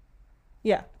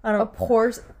 Yeah, I don't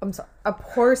know. A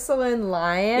porcelain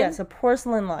lion? Yes, a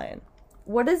porcelain lion.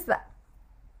 What is that?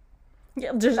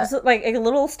 Yeah, just a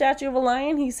little statue of a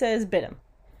lion. He says bit him.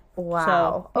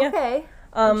 Wow. So, okay.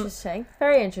 Interesting.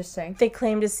 Very interesting. They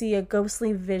claim to see a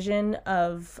ghostly vision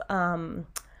of Ronnie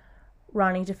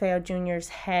DeFeo Jr.'s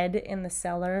head in the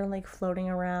cellar, floating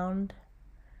around,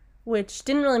 which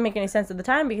didn't really make any sense at the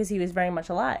time because he was very much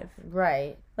alive.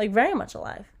 Right. Very much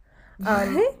alive.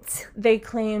 What? They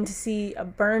claim to see a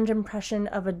burned impression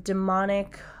of a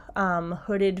demonic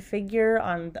hooded figure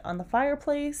on the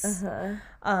fireplace.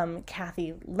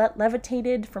 Kathy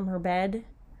levitated from her bed.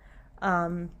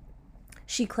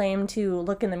 She claimed to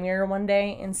look in the mirror one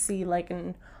day and see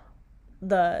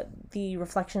the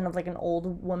reflection of an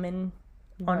old woman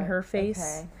on her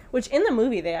face, which in the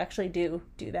movie they actually do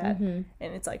that, and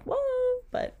it's whoa.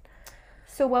 But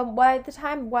so when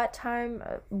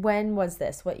was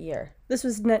this? What year? This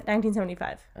was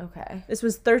 1975. Okay. This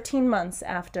was 13 months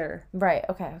after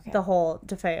the whole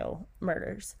DeFeo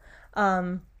murders.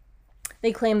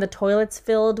 They claim the toilet's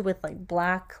filled with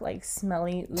black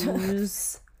smelly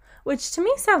ooze. Which to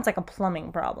me sounds like a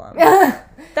plumbing problem.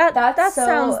 That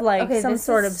sounds like some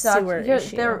sort of sewer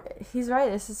issue. He's right.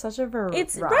 This is such a variety.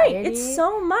 It's right. It's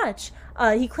so much.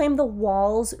 He claimed the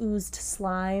walls oozed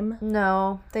slime.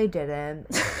 No, they didn't.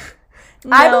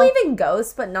 No. I believe in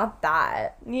ghosts, but not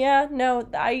that. Yeah, no,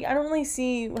 I don't really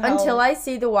see how... Until I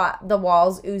see the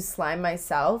walls ooze slime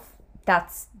myself,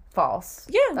 that's false.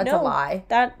 Yeah, That's no, a lie.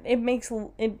 That it makes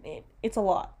it's a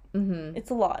lot. Mm-hmm. It's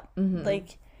a lot. Mm-hmm.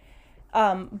 Like,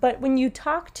 but when you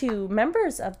talk to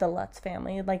members of the Lutz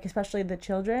family, like especially the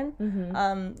children,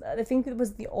 Mm-hmm. I think it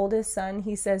was the oldest son.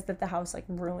 He says that the house like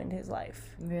ruined his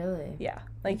life. Really? Yeah,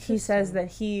 like he says that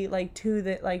he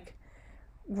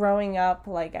growing up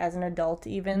like as an adult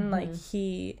even like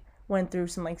he went through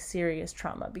some like serious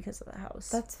trauma because of the house.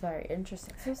 That's very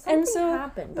interesting. So something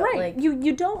happened, but right, like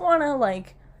you don't want to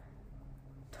like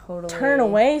totally turn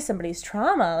away somebody's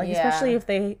trauma, like Yeah. especially if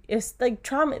it's like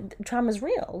trauma's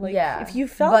real. Like if you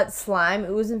felt but slime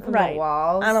oozing from Right. the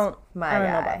walls. I don't know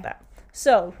about that.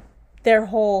 So their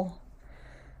whole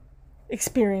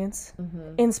experience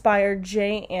inspired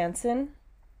Jay Anson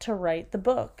to write the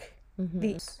book.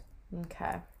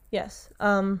 Okay. Yes.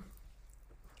 And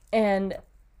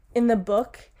in the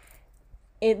book,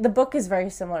 the book is very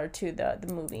similar to the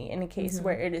movie in a case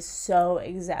where it is so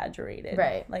exaggerated.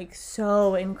 Right. Like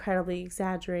so incredibly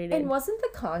exaggerated. And wasn't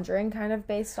The Conjuring kind of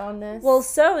based on this? Well,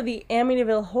 so the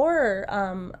Amityville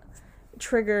Horror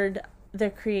triggered the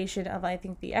creation of, I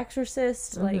think, The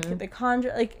Exorcist, like The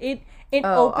Conjure, like it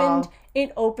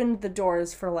opened the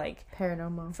doors for like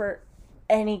paranormal. for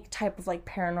any type of like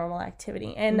paranormal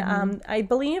activity. And I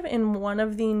believe in one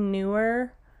of the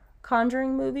newer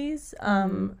Conjuring movies,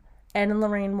 Ed and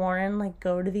Lorraine Warren like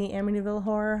go to the Amityville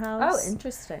Horror House. Oh,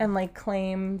 interesting. And like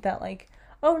claim that like,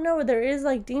 oh no, there is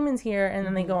like demons here, and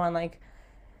then they go on like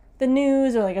the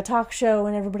news or like a talk show,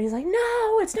 and everybody's like,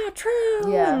 no, it's not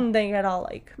true. Yeah. And they get all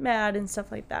like mad and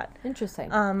stuff like that.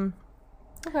 Interesting.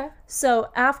 Okay. So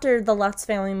after the Lutz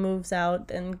family moves out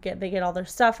and they get all their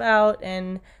stuff out,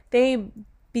 and they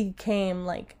became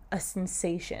like a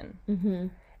sensation. Mm-hmm.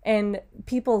 And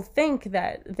people think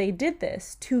that they did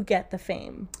this to get the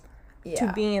fame,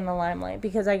 to be in the limelight,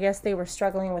 because I guess they were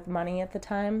struggling with money at the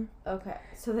time. Okay.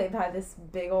 So they've had this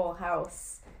big old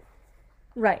house.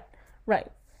 Right.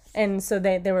 And so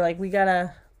they were like, we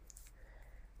gotta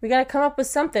come up with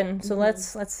something. So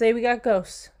let's say we got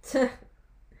ghosts.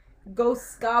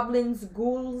 Ghosts, goblins,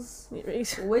 ghouls,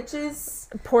 witches,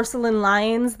 porcelain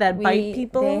lions that bite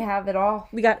people. They have it all.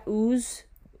 We got ooze,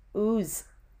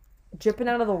 dripping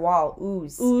out of the wall.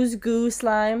 Ooze, goo,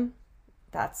 slime.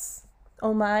 That's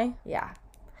oh my. Yeah,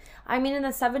 I mean, in the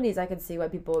 70s, I could see why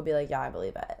people would be like, yeah, I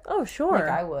believe it. Oh sure, like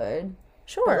I would.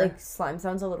 Sure, but like slime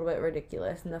sounds a little bit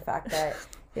ridiculous, and the fact that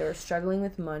they were struggling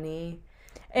with money.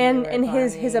 And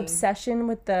his obsession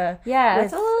with the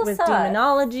it's a little with sus.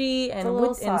 demonology and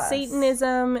and sus.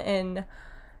 Satanism, and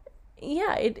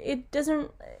it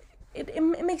doesn't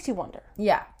it makes you wonder.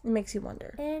 Yeah, it makes you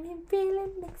wonder. And it really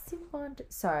makes you wonder.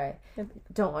 Sorry,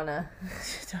 don't wanna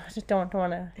don't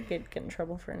wanna get in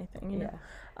trouble for anything. You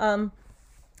know.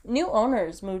 New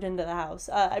owners moved into the house.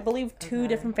 I believe two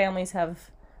different families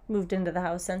have moved into the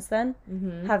house since then.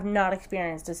 Have not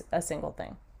experienced a single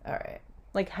thing. All right.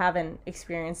 Like, haven't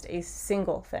experienced a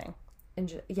single thing.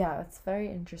 Yeah, it's very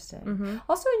interesting.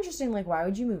 Also interesting, like, why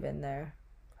would you move in there?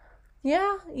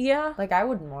 Yeah. Like, I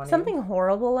wouldn't want something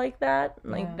horrible like that.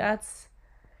 Like, that's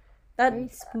very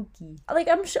spooky. Like,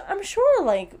 I'm sure,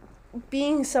 like,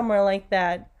 being somewhere like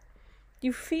that,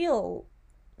 you feel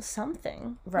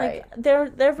something. Right.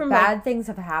 Like, they're from bad things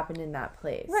have happened in that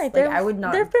place. Right. Like, I would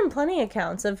not. There've been plenty of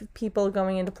accounts of people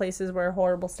going into places where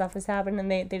horrible stuff has happened,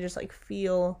 and they just like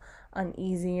feel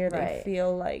uneasy, or they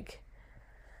feel like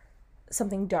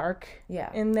something dark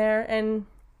in there. And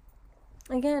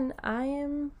again, I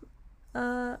am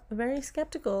very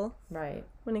skeptical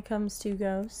when it comes to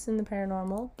ghosts and the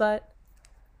paranormal, but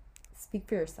speak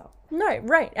for yourself.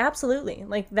 Right, absolutely.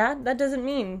 Like that doesn't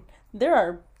mean there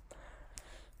are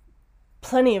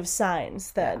plenty of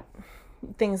signs that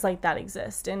things like that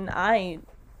exist, and I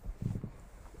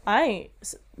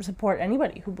support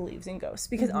anybody who believes in ghosts,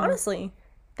 because honestly,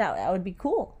 that would be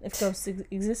cool if ghosts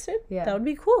existed. That would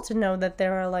be cool to know that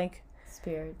there are like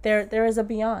spirits. There is a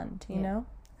beyond, you know.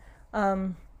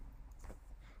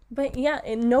 But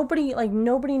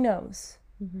nobody knows,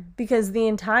 because the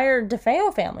entire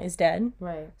DeFeo family is dead.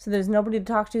 Right. So there's nobody to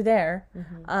talk to there.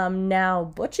 Now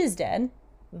Butch is dead.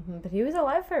 But he was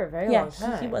alive for a very long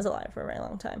time. He was alive for a very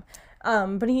long time.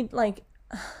 But he like,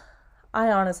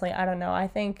 I honestly, I don't know. I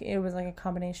think it was like a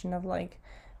combination of like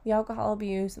the alcohol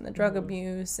abuse and the drug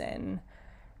abuse and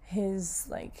his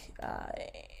like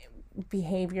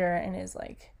behavior and his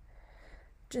like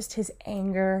just his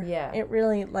anger. Yeah, it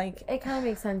really like it kind of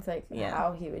makes sense like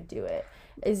how he would do it.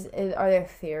 Are there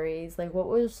theories, like what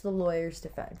was the lawyer's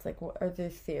defense? Like, what are there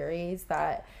theories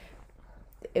that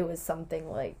it was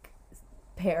something like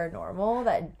paranormal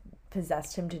that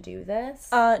possessed him to do this?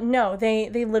 No, they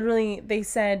literally they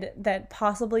said that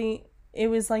possibly it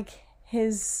was like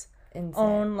his Insane.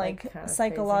 own like kind of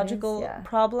psychological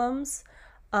problems.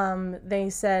 They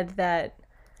said that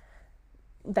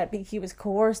he was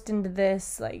coerced into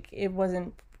this. Like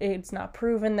it's not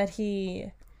proven that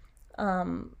he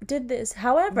did this.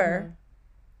 However,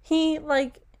 he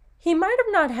might have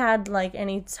not had like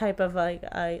any type of like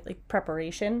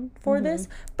preparation for this,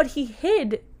 but he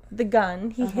hid the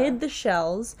gun, he hid the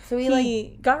shells, so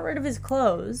he got rid of his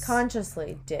clothes.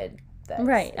 Consciously did this.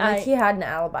 Right. Like he had an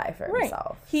alibi for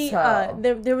himself.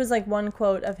 There was like one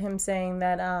quote of him saying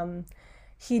that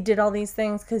he did all these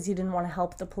things because he didn't want to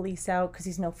help the police out because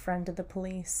he's no friend to the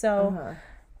police. So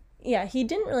yeah, he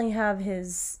didn't really have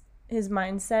his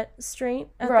mindset straight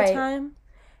at the time.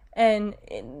 And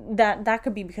that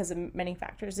could be because of many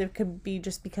factors. It could be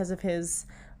just because of his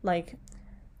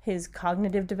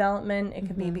cognitive development. It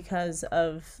could be because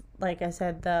of, like I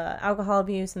said, the alcohol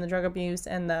abuse and the drug abuse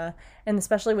and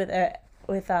especially with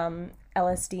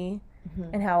LSD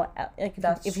and how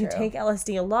if you take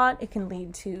LSD a lot, it can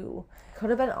lead to. Could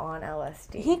have been on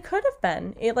LSD. He could have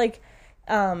been. It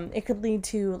could lead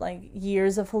to like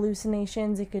years of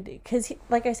hallucinations. It could, because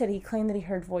like I said, he claimed that he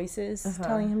heard voices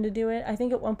telling him to do it. I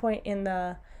think at one point in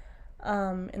the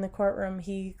courtroom,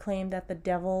 he claimed that the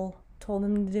devil told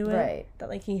him to do it. Right. That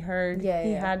like he heard he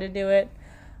had to do it.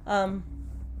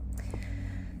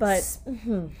 But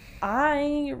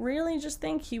I really just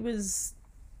think he was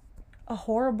a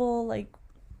horrible, like,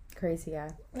 crazy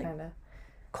guy, like, kind of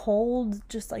cold,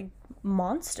 just like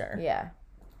monster. Yeah.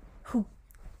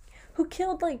 Who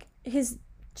killed like his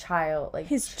child, like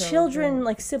his children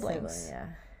like siblings. Yeah.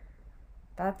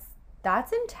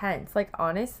 That's intense. Like,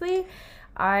 honestly,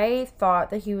 I thought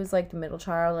that he was like the middle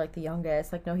child, like the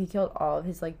youngest. Like, no, he killed all of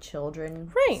his like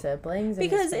children, siblings.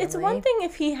 Because it's one thing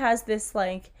if he has this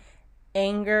like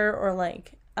anger or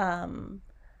like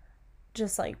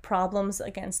just like problems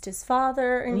against his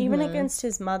father and even against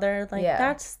his mother. Like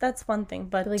that's one thing.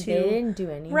 But like they didn't do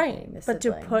anything. Right. But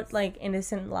to put like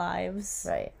innocent lives.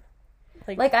 Right.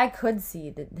 Like I could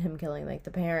see him killing like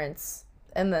the parents.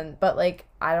 And then, but like,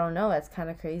 I don't know. That's kind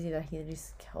of crazy that he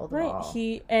just killed them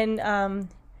all.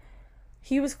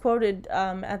 He was quoted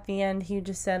at the end. He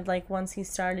just said like once he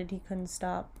started, he couldn't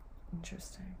stop.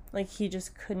 Interesting. Like he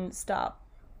just couldn't stop.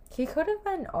 He could have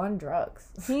been on drugs.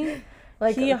 He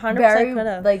 100% could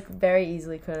have. Like very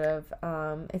easily could have.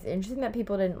 It's interesting that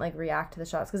people didn't like react to the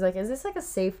shots because like, is this like a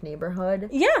safe neighborhood?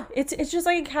 Yeah, it's just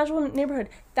like a casual neighborhood.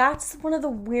 That's one of the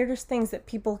weirdest things that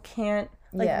people can't.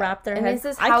 Wrap their head. Is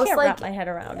this house, I can't like, wrap my head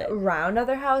around it. Around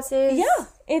other houses? Yeah.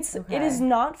 It is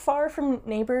not far from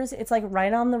neighbors. It's like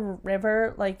right on the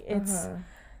river. Like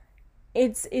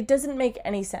it doesn't make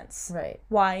any sense. Right.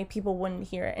 Why people wouldn't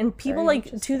hear it. And people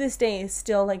like to this day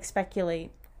still like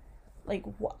speculate like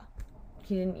what.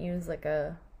 He didn't use like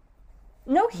a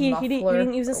No, he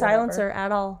didn't use a silencer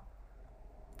at all.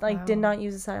 Like did not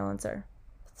use a silencer.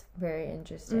 That's very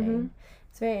interesting.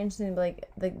 It's very interesting, but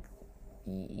like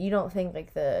you don't think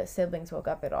like the siblings woke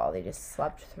up at all? They just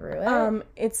slept through it.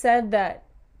 It said that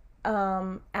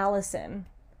Allison,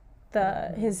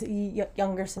 his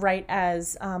younger sister, right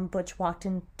as Butch walked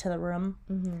into the room,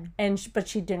 but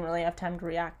she didn't really have time to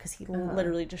react because he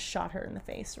literally just shot her in the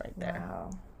face right there.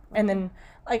 Wow. Okay. And then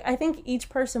like I think each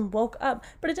person woke up,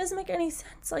 but it doesn't make any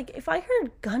sense. Like if I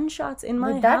heard gunshots in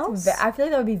my house, I feel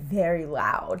like that would be very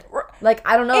loud. Like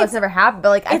I don't know, it's never happened, but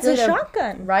like I feel it's a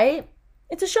shotgun, right?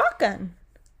 It's a shotgun.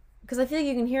 Because I feel like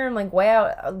you can hear him like way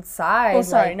outside. Oh,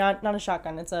 sorry, like, not a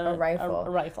shotgun. It's a rifle. A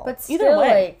rifle. But still, either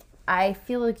way, like I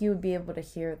feel like you would be able to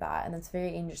hear that, and that's very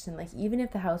interesting. Like even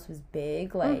if the house was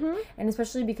big, like, and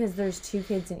especially because there's 2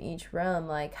 kids in each room,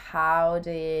 like how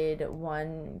did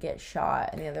one get shot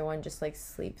and the other one just like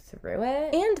sleep through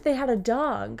it? And they had a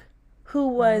dog who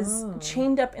was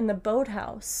chained up in the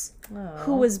boathouse,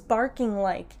 who was barking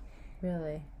like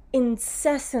really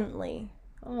incessantly.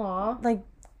 Aww. Like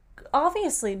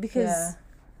obviously because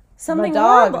something the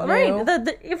dog horrible, knew.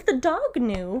 Right? If the dog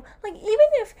knew, like even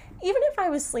if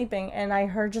I was sleeping and I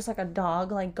heard just like a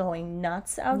dog like going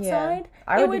nuts outside,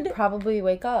 I would probably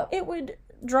wake up. It would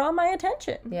draw my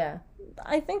attention. Yeah.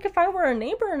 I think if I were a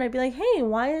neighbor and I'd be like, hey,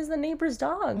 why is the neighbor's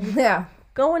dog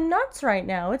going nuts right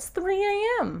now? It's 3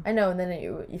 a.m. I know, and then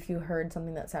if you heard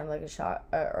something that sounded like a shot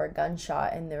or a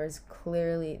gunshot, and there's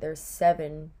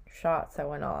 7 shots that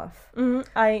went off.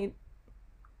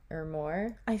 Or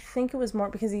more? I think it was more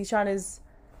because he shot his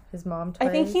mom twice?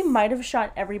 I think he might have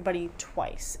shot everybody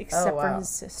twice except for his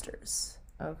sisters.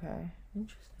 Okay.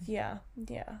 Interesting. Yeah.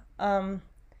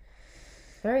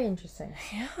 Very interesting.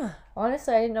 Yeah.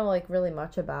 Honestly, I didn't know like really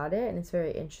much about it, and it's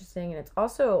very interesting, and it's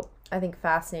also I think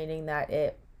fascinating that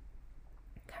it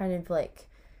kind of like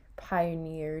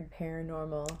pioneered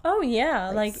paranormal Oh yeah,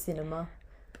 like cinema.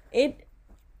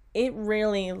 it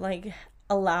really like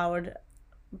allowed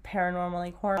paranormal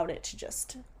like horror allowed it to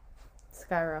just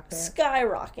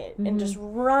skyrocket and just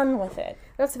run with it.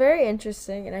 That's very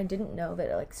interesting, and I didn't know that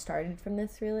it like started from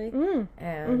this really.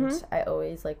 And I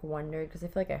always like wondered because I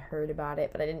feel like I heard about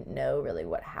it, but I didn't know really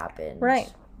what happened.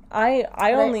 Right.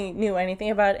 I only knew anything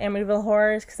about Amityville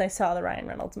Horrors because I saw the Ryan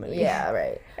Reynolds movie. Yeah,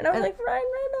 right. And I was like, Ryan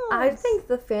Reynolds. I think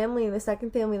the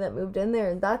second family that moved in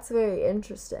there, that's very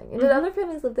interesting. And did other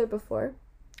families live there before?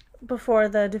 Before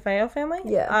the DeFeo family?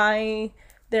 Yeah.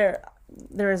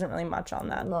 There isn't really much on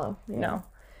that. No. Yeah. No.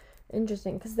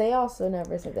 Interesting, because they also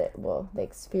never said that. Well, they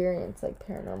experienced like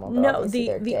paranormal. But No,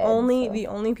 they're the dead,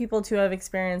 only people to have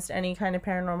experienced any kind of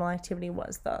paranormal activity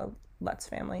was the Lutz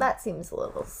family. That seems a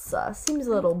little sus. Seems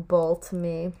a little bull to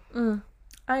me.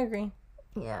 I agree.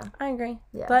 Yeah. I agree.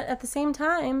 Yeah. But at the same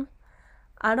time,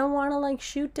 I don't want to like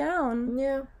shoot down.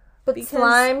 Yeah. But Because-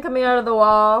 slime coming out of the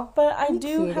wall. But I you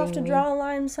do have to kidding me? draw a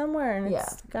line somewhere, and Yeah.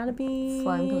 it's got to be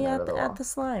Slime coming out of the wall. at the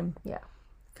slime. Yeah.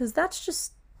 Because that's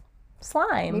just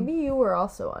slime. Maybe you were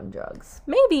also on drugs.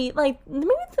 Maybe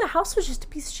the house was just a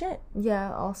piece of shit.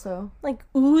 Yeah. Also. Like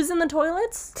ooze in the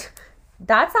toilets.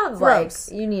 That sounds Gross.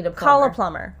 like you need a Call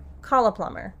plumber. a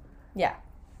plumber. Yeah.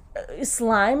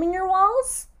 Slime in your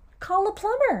walls? Call a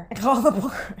plumber. Call the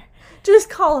plumber. Just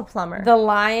call a plumber. The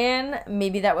lion,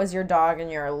 maybe that was your dog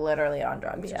and you're literally on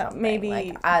drugs or Yeah, something. maybe-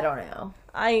 Like, I don't know.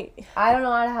 I I don't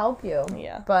know how to help you.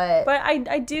 yeah. But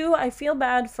I feel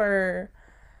bad for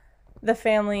the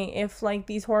family if like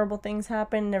these horrible things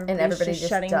happen and everybody's just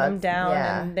shutting them down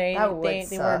and they that would were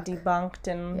suck. debunked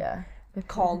and yeah.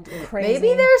 called crazy.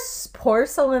 Maybe their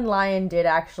porcelain lion did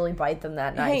actually bite them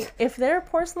that night. Hey, if their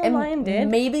porcelain lion did,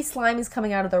 Maybe slime is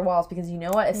coming out of their walls because you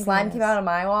know what? If slime it came is. out of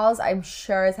my walls, I'm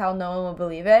sure as hell no one would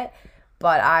believe it.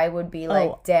 But I would be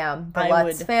like, damn, the I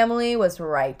Lutz would- family was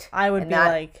right. I would and be that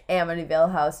like-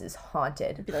 Amityville house is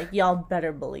haunted. be like, y'all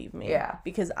better believe me. Yeah.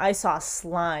 Because I saw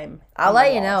slime. I'll in let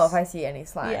the you know walls. if I see any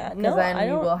slime. Yeah, because no, then I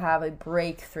you don't- will have a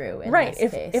breakthrough in Right. this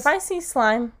case. If I see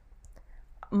slime,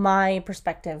 my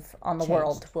perspective on the Changed.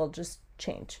 world will just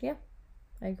change. Yeah,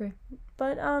 I agree.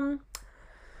 But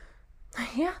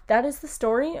yeah, that is the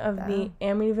story of the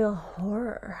Amityville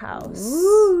Horror House.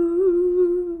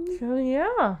 So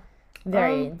yeah.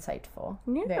 Very insightful.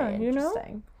 yeah, Very you know.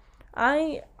 interesting.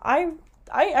 I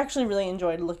actually really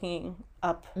enjoyed looking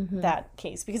up that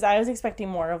case because I was expecting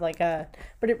more of like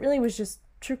but it really was just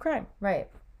true crime, Right.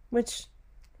 which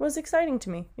was exciting to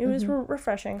me. It was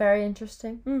refreshing. Very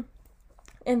interesting.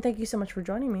 And thank you so much for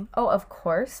joining me. Oh, of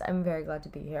course. I'm very glad to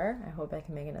be here. I hope I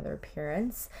can make another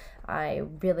appearance. I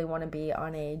really want to be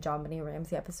on a John Benet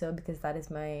Ramsey episode because that is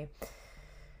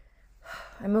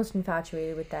I'm most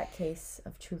infatuated with that case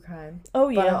of true crime.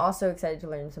 Oh But I'm yeah. also excited to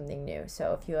learn something new.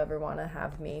 So if you ever want to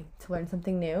have me to learn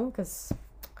something new, because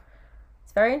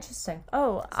it's very interesting.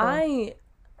 Oh, I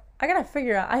gotta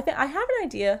figure out. I think I have an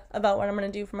idea about what I'm gonna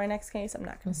do for my next case. I'm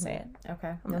not gonna say it. Okay.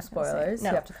 not No gonna say it. spoilers. No.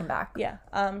 You have to come back. Yeah.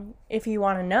 If you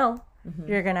want to know,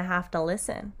 you're gonna have to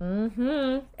listen.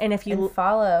 Mm-hmm. And if you And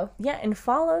follow and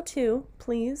follow too,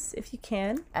 please, if you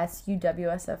can.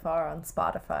 SUWSFR on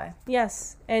Spotify.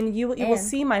 Yes, and you will And-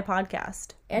 see my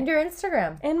podcast And your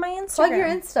Instagram. and my Instagram. Plug your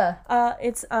Insta.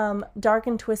 It's Dark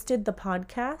and Twisted the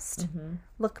podcast.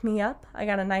 Look me up. I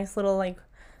got a nice little like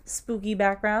spooky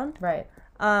background. Right.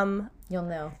 Um, You'll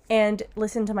know. and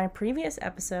listen to my previous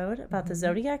episode about the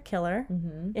Zodiac Killer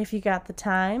if you got the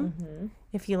time,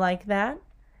 if you like that.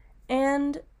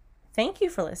 And thank you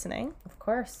for listening. Of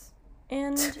course.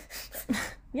 And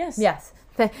yes. Yes.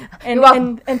 And, You're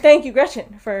welcome. and thank you,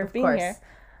 Gretchen, for being course. here.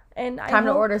 And Time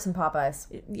to order some Popeyes.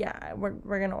 Yeah,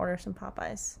 we're gonna order some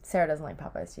Popeyes. Sarah doesn't like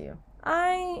Popeyes, do you?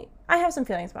 I have some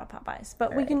feelings about Popeyes,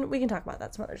 but we Alright. can talk about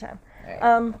that some other time.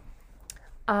 Alright.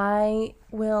 I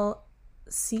will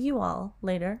see you all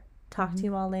later. Talk to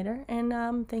you all later,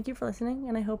 and thank you for listening.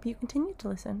 And I hope you continue to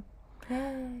listen.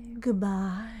 Yay.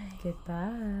 Goodbye.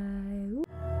 Goodbye.